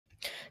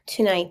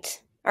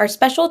Tonight, our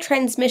special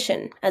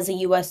transmission as the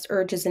U.S.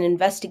 urges an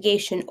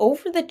investigation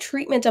over the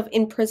treatment of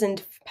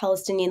imprisoned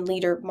Palestinian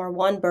leader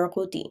Marwan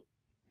Barghouti.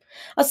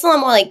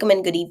 Assalamu alaikum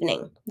and good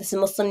evening. This is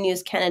Muslim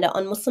News Canada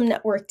on Muslim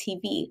Network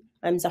TV.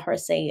 I'm Zahar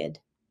Sayed.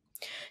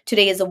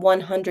 Today is the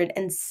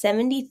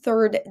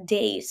 173rd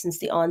day since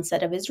the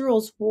onset of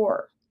Israel's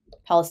war.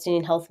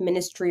 Palestinian Health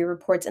Ministry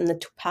reports in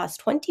the past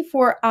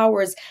 24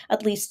 hours,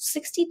 at least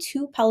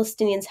 62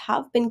 Palestinians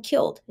have been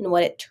killed in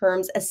what it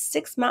terms as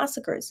 6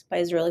 massacres by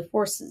Israeli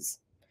forces.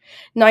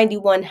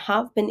 91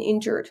 have been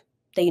injured.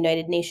 The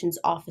United Nations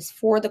Office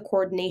for the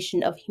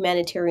Coordination of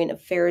Humanitarian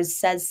Affairs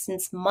says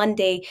since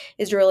Monday,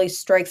 Israeli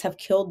strikes have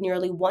killed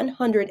nearly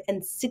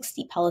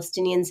 160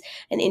 Palestinians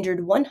and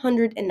injured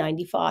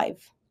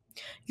 195.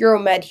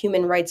 Euromed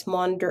Human Rights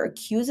Monitor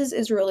accuses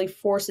Israeli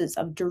forces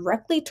of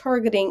directly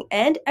targeting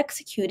and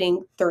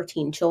executing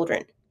 13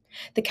 children.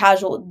 The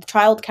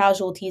child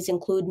casualties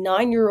include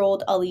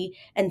 9-year-old Ali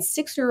and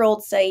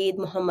 6-year-old Saeed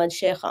Muhammad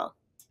Sheikha.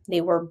 They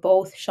were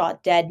both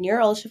shot dead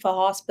near Al-Shifa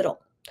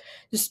Hospital.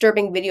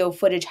 Disturbing video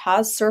footage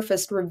has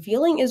surfaced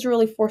revealing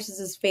Israeli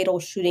forces'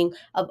 fatal shooting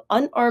of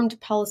unarmed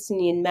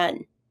Palestinian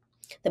men.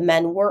 The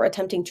men were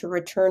attempting to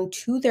return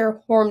to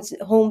their homes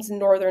in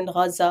northern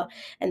Gaza,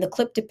 and the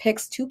clip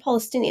depicts 2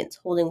 Palestinians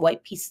holding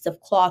white pieces of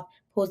cloth,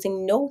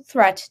 posing no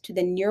threat to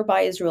the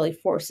nearby Israeli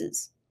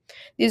forces.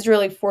 The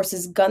Israeli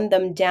forces gunned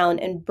them down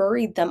and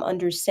buried them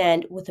under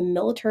sand with a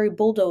military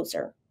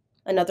bulldozer.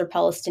 Another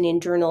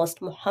Palestinian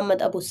journalist,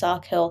 Muhammad Abu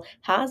Sakhil,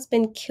 has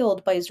been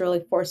killed by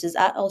Israeli forces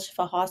at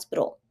Al-Shifa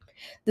Hospital.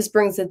 This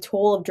brings the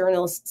toll of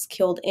journalists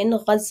killed in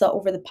Gaza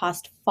over the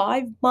past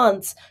 5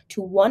 months to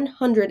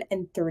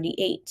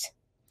 138.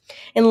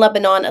 In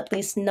Lebanon, at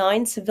least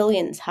 9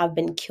 civilians have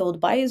been killed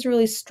by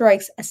Israeli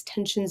strikes as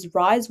tensions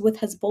rise with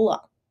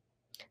Hezbollah.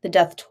 The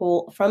death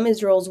toll from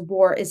Israel's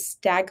war is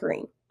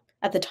staggering.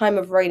 At the time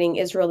of writing,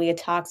 Israeli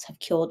attacks have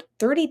killed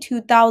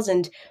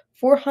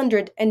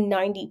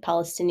 32,490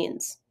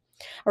 Palestinians.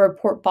 A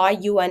report by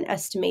UN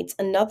estimates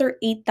another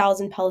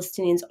 8,000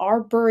 Palestinians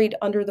are buried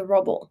under the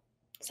rubble.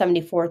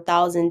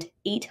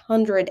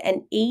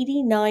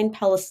 74,889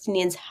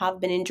 Palestinians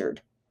have been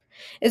injured.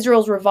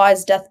 Israel's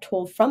revised death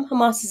toll from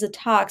Hamas's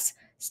attacks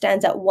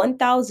stands at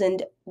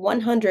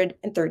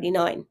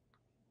 1,139.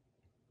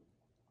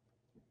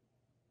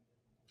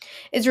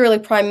 Israeli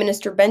Prime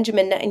Minister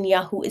Benjamin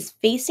Netanyahu is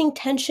facing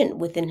tension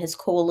within his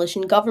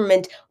coalition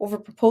government over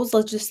proposed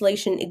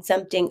legislation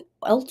exempting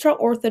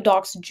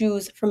ultra-Orthodox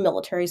Jews from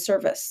military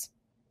service.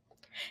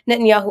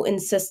 Netanyahu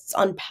insists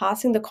on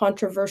passing the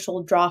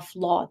controversial draft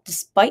law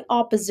despite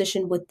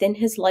opposition within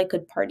his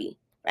Likud party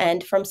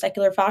and from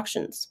secular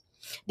factions.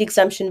 The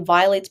exemption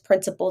violates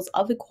principles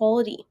of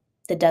equality.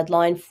 The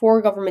deadline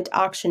for government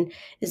action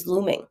is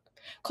looming.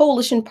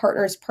 Coalition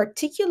partners,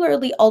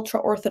 particularly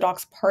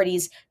ultra-Orthodox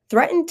parties,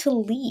 threaten to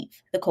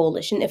leave the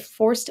coalition if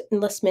forced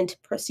enlistment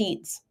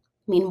proceeds.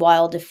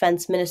 Meanwhile,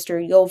 Defense Minister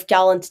Yoav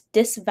Gallant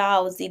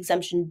disavows the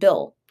exemption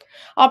bill.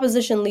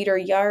 Opposition leader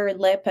Yair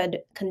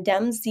Lapid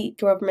condemns the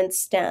government's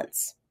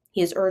stance.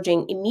 He is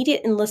urging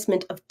immediate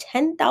enlistment of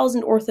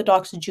 10,000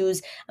 Orthodox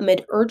Jews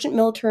amid urgent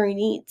military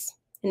needs.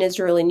 An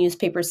Israeli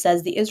newspaper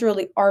says the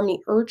Israeli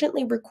army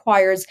urgently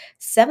requires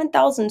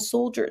 7,000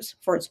 soldiers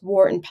for its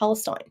war in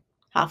Palestine.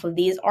 Half of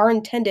these are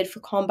intended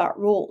for combat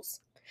roles.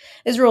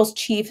 Israel's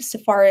chief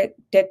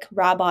Sephardic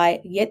Rabbi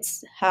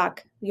Yitzhak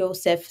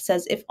Yosef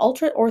says if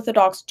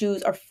ultra-Orthodox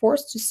Jews are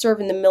forced to serve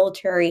in the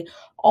military,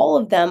 all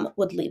of them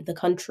would leave the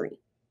country.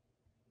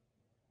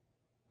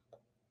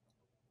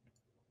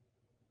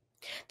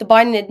 The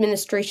Biden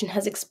administration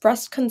has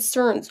expressed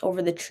concerns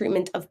over the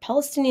treatment of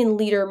Palestinian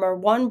leader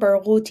Marwan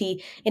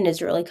Barghouti in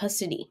Israeli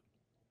custody.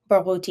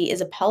 Barghouti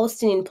is a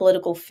Palestinian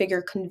political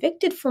figure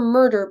convicted for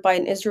murder by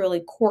an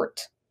Israeli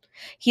court.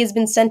 He has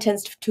been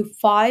sentenced to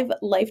 5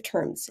 life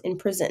terms in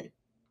prison.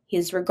 He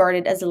is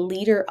regarded as a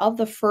leader of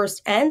the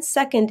first and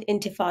second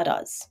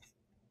intifadas.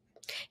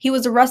 He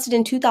was arrested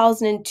in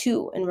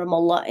 2002 in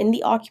Ramallah in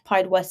the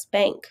occupied West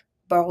Bank.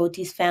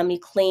 Barghouti's family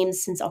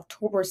claims since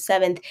October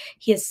 7th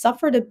he has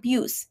suffered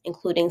abuse,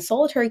 including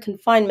solitary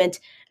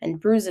confinement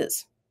and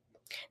bruises.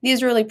 The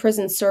Israeli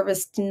Prison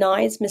Service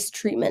denies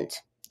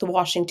mistreatment. The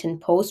Washington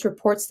Post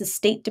reports the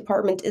State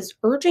Department is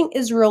urging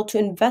Israel to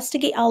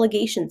investigate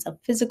allegations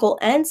of physical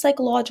and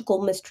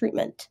psychological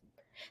mistreatment.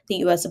 The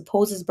U.S.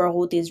 opposes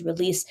Barghouti's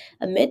release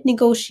amid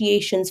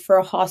negotiations for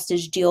a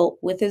hostage deal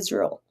with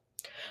Israel.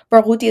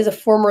 Barghouti is a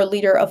former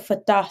leader of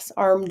Fatah's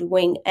armed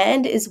wing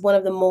and is one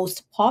of the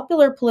most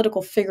popular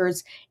political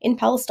figures in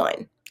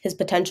Palestine. His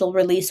potential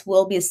release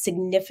will be a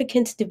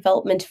significant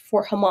development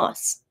for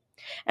Hamas.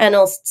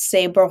 Analysts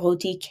say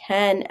Barghouti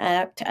can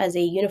act as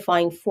a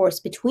unifying force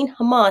between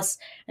Hamas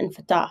and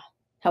Fatah.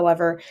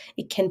 However,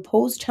 it can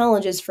pose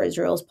challenges for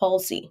Israel's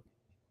policy.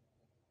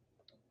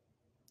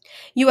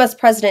 U.S.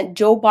 President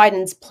Joe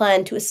Biden's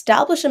plan to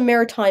establish a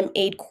maritime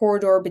aid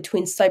corridor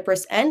between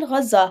Cyprus and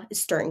Gaza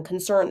is stirring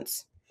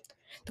concerns.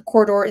 The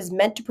corridor is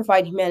meant to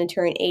provide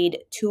humanitarian aid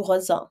to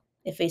Gaza.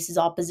 It faces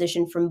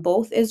opposition from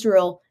both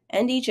Israel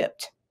and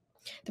Egypt.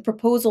 The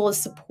proposal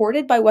is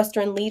supported by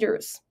Western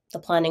leaders. The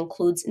plan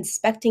includes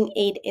inspecting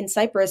aid in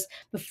Cyprus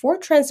before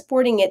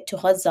transporting it to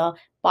Gaza,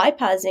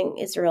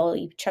 bypassing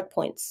Israeli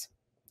checkpoints.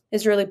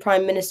 Israeli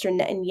Prime Minister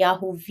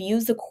Netanyahu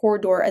views the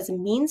corridor as a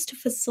means to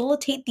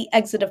facilitate the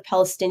exit of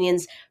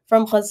Palestinians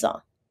from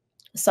Gaza.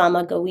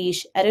 Osama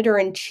Gawish,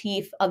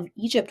 editor-in-chief of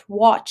Egypt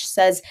Watch,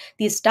 says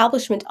the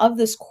establishment of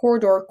this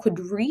corridor could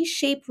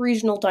reshape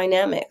regional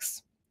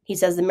dynamics. He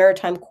says the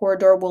maritime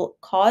corridor will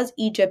cause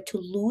Egypt to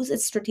lose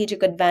its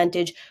strategic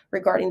advantage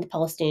regarding the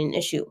Palestinian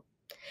issue.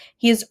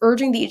 He is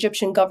urging the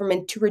Egyptian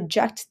government to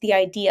reject the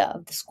idea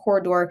of this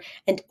corridor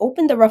and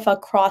open the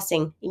Rafah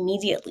crossing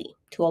immediately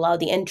to allow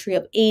the entry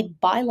of aid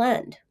by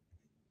land.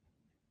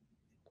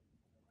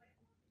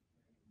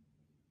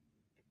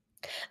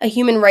 A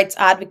human rights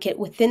advocate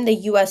within the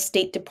U.S.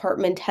 State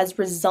Department has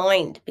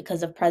resigned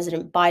because of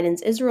President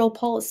Biden's Israel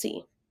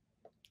policy.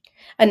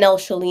 Anel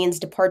Shaleem's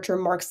departure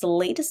marks the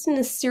latest in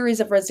a series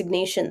of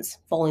resignations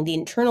following the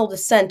internal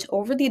dissent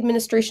over the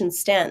administration's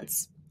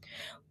stance.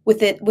 With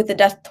the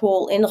death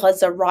toll in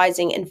Gaza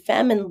rising and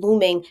famine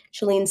looming,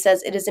 Shaleem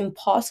says it is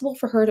impossible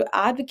for her to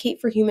advocate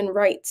for human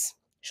rights.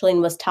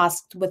 Shaleem was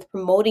tasked with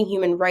promoting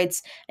human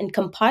rights and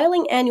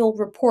compiling annual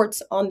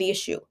reports on the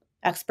issue.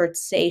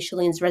 Experts say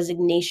Shaleem's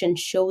resignation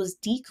shows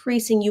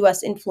decreasing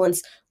U.S.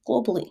 influence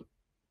globally.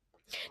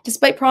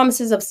 Despite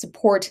promises of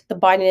support, the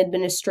Biden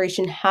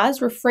administration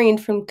has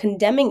refrained from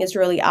condemning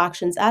Israeli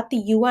actions at the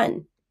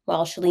UN.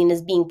 While Shaleem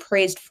is being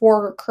praised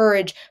for her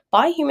courage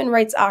by human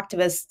rights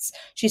activists,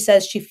 she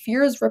says she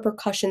fears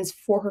repercussions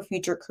for her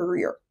future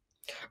career.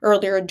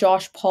 Earlier,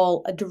 Josh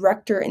Paul, a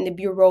director in the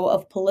Bureau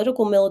of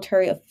Political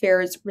Military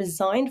Affairs,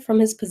 resigned from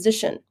his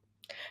position.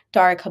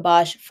 Tarek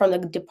Habash from the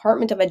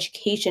Department of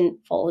Education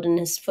followed in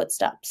his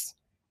footsteps.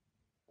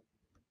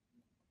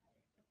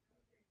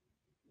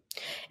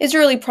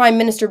 Israeli Prime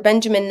Minister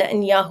Benjamin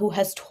Netanyahu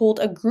has told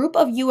a group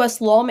of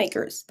U.S.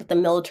 lawmakers that the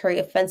military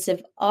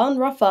offensive on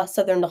Rafah,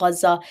 southern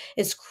Gaza,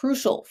 is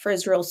crucial for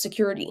Israel's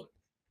security.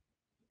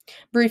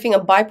 Briefing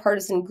a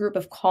bipartisan group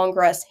of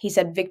Congress, he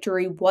said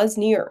victory was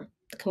near.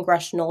 The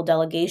congressional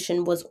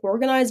delegation was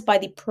organized by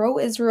the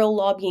pro-Israel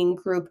lobbying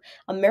group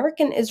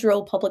American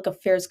Israel Public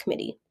Affairs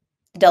Committee.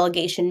 The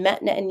delegation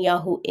met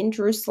Netanyahu in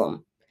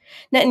Jerusalem.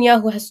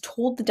 Netanyahu has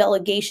told the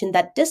delegation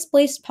that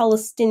displaced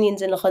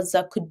Palestinians in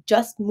Gaza could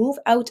just move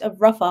out of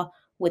Rafah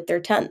with their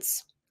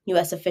tents.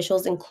 U.S.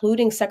 officials,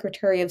 including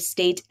Secretary of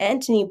State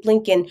Antony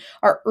Blinken,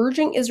 are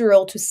urging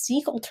Israel to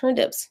seek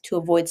alternatives to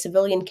avoid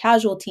civilian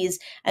casualties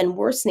and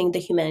worsening the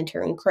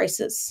humanitarian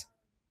crisis.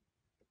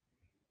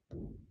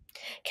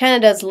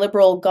 Canada's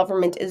Liberal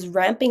government is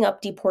ramping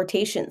up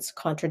deportations,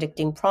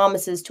 contradicting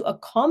promises to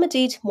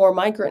accommodate more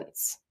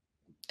migrants.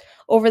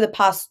 Over the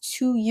past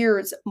 2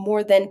 years,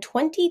 more than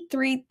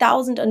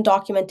 23,000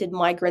 undocumented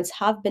migrants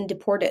have been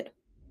deported.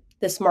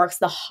 This marks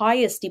the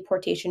highest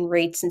deportation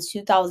rate since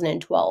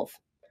 2012.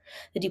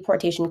 The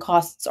deportation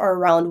costs are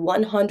around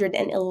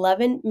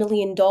 $111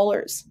 million.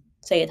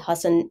 Sayed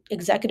Hassan,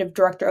 executive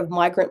director of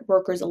Migrant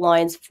Workers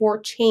Alliance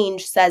for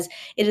Change, says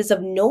it is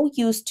of no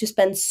use to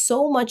spend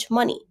so much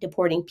money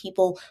deporting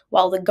people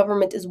while the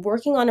government is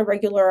working on a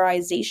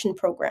regularization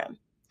program.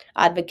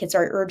 Advocates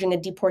are urging a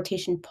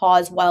deportation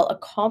pause while a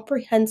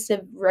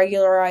comprehensive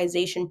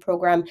regularization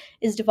program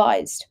is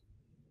devised.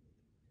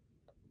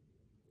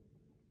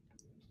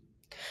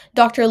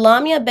 Dr.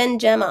 Lamia Ben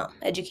Jemaa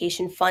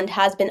Education Fund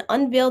has been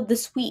unveiled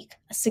this week,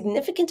 a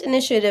significant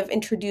initiative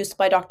introduced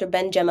by Dr.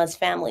 Ben Jemaa's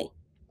family.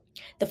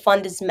 The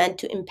fund is meant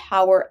to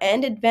empower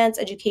and advance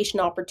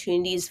education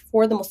opportunities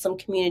for the Muslim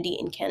community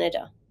in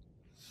Canada.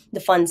 The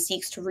fund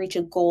seeks to reach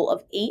a goal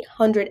of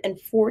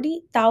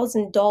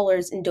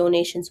 $840,000 in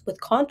donations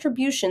with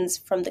contributions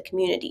from the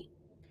community.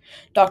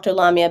 Dr.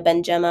 Lamia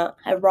Ben Jemaa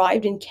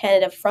arrived in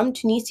Canada from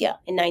Tunisia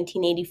in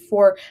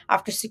 1984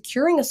 after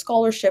securing a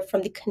scholarship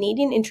from the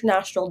Canadian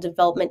International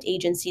Development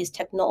Agency's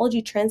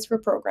Technology Transfer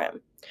Program.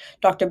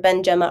 Dr.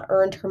 Ben Jemaa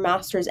earned her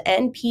master's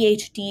and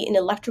PhD in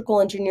electrical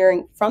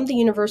engineering from the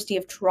University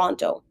of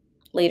Toronto.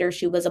 Later,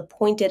 she was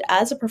appointed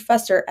as a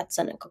professor at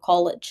Seneca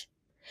College.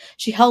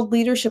 She held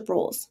leadership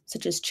roles,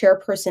 such as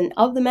chairperson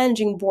of the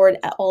managing board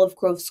at Olive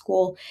Grove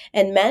School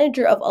and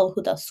manager of Al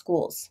Huda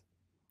Schools.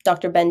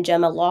 Dr. Ben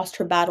Jemaa lost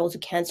her battle to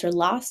cancer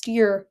last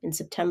year in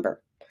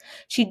September.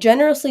 She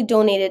generously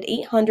donated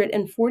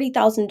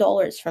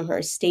 $840,000 from her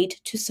estate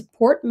to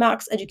support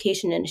Max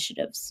education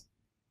initiatives.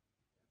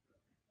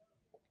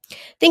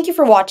 Thank you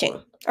for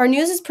watching. Our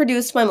news is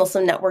produced by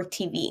Muslim Network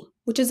TV,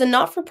 which is a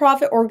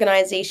not-for-profit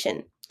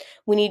organization.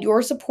 We need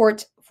your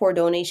support for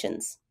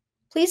donations.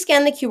 Please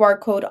scan the QR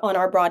code on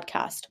our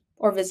broadcast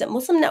or visit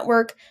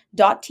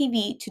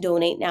muslimnetwork.tv to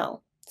donate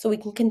now, so we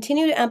can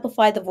continue to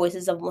amplify the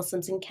voices of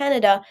Muslims in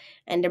Canada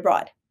and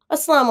abroad.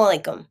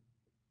 Assalamu alaikum.